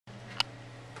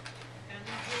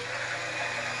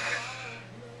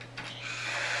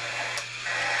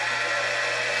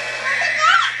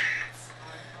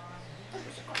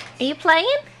Are you playing?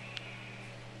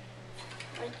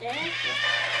 Right there. Right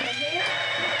here.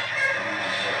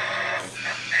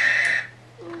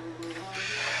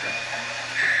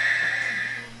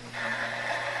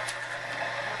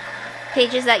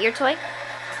 Paige, is that your toy?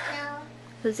 No.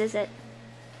 Whose is it?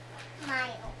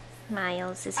 Miles.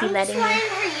 Miles. Is he letting you? I'm trying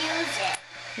to reuse it.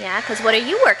 Yeah, because what are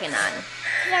you working on?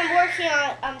 Because I'm working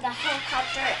on the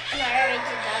helicopter, and I already did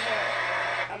the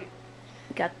other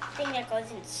Got. thing that goes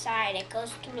inside. It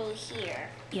goes through here.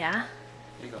 Yeah.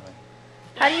 Here you go, man.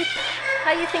 How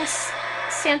do you think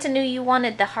Santa knew you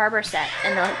wanted the harbor set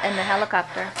and the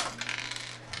helicopter?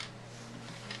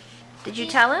 Did you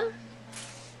tell him?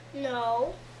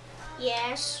 No.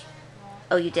 Yes.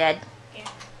 Oh, you did? Yeah.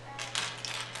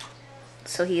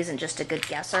 So he isn't just a good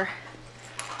guesser?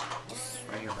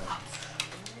 Right here, man.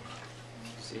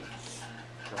 See?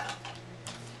 Go.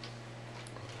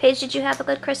 Paige, did you have a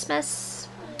good Christmas?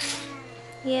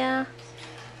 Yeah.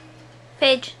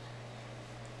 Paige,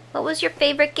 what was your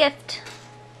favorite gift?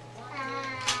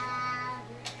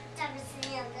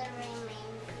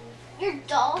 Your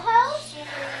dollhouse?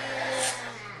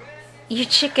 Your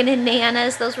chicken and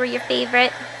nanas, those were your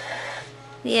favorite?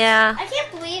 Yeah. I can't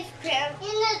believe Graham. In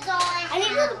the dollhouse. I need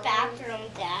to go to the bathroom,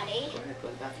 Daddy. Go ahead, go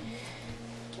to the bathroom.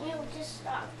 Can you just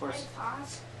stop? Of course.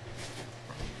 Pause.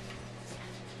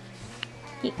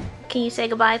 Can you say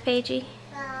goodbye, Paigey?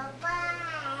 Bye-bye.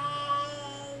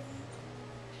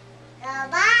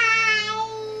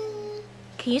 Bye-bye.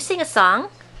 Can you sing a song?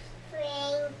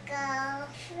 Twinkle,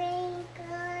 twinkle,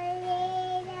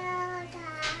 little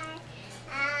star,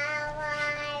 how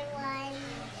I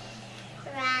wonder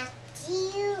what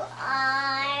you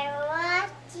are,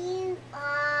 what you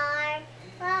are.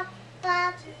 Ba,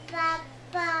 ba, ba,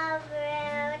 ba,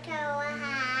 bird, oh,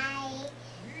 hi.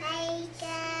 Like a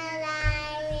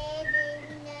lion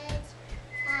in the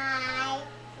sky.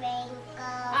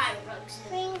 Twinkle,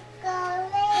 twinkle,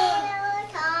 little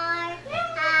star,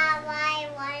 how I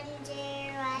wonder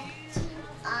what you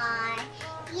are.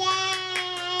 Yay!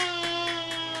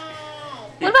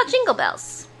 What about Jingle Bells?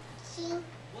 Sing,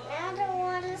 I don't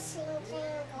want to sing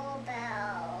Jingle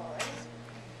Bells.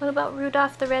 What about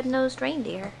Rudolph the Red-Nosed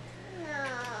Reindeer? No.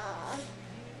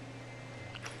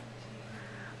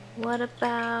 What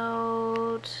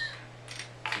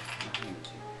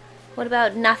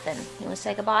about nothing? You want to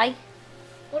say goodbye?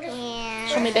 What if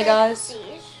Show me big eyes.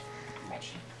 these?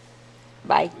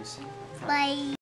 Bye. We see? Bye.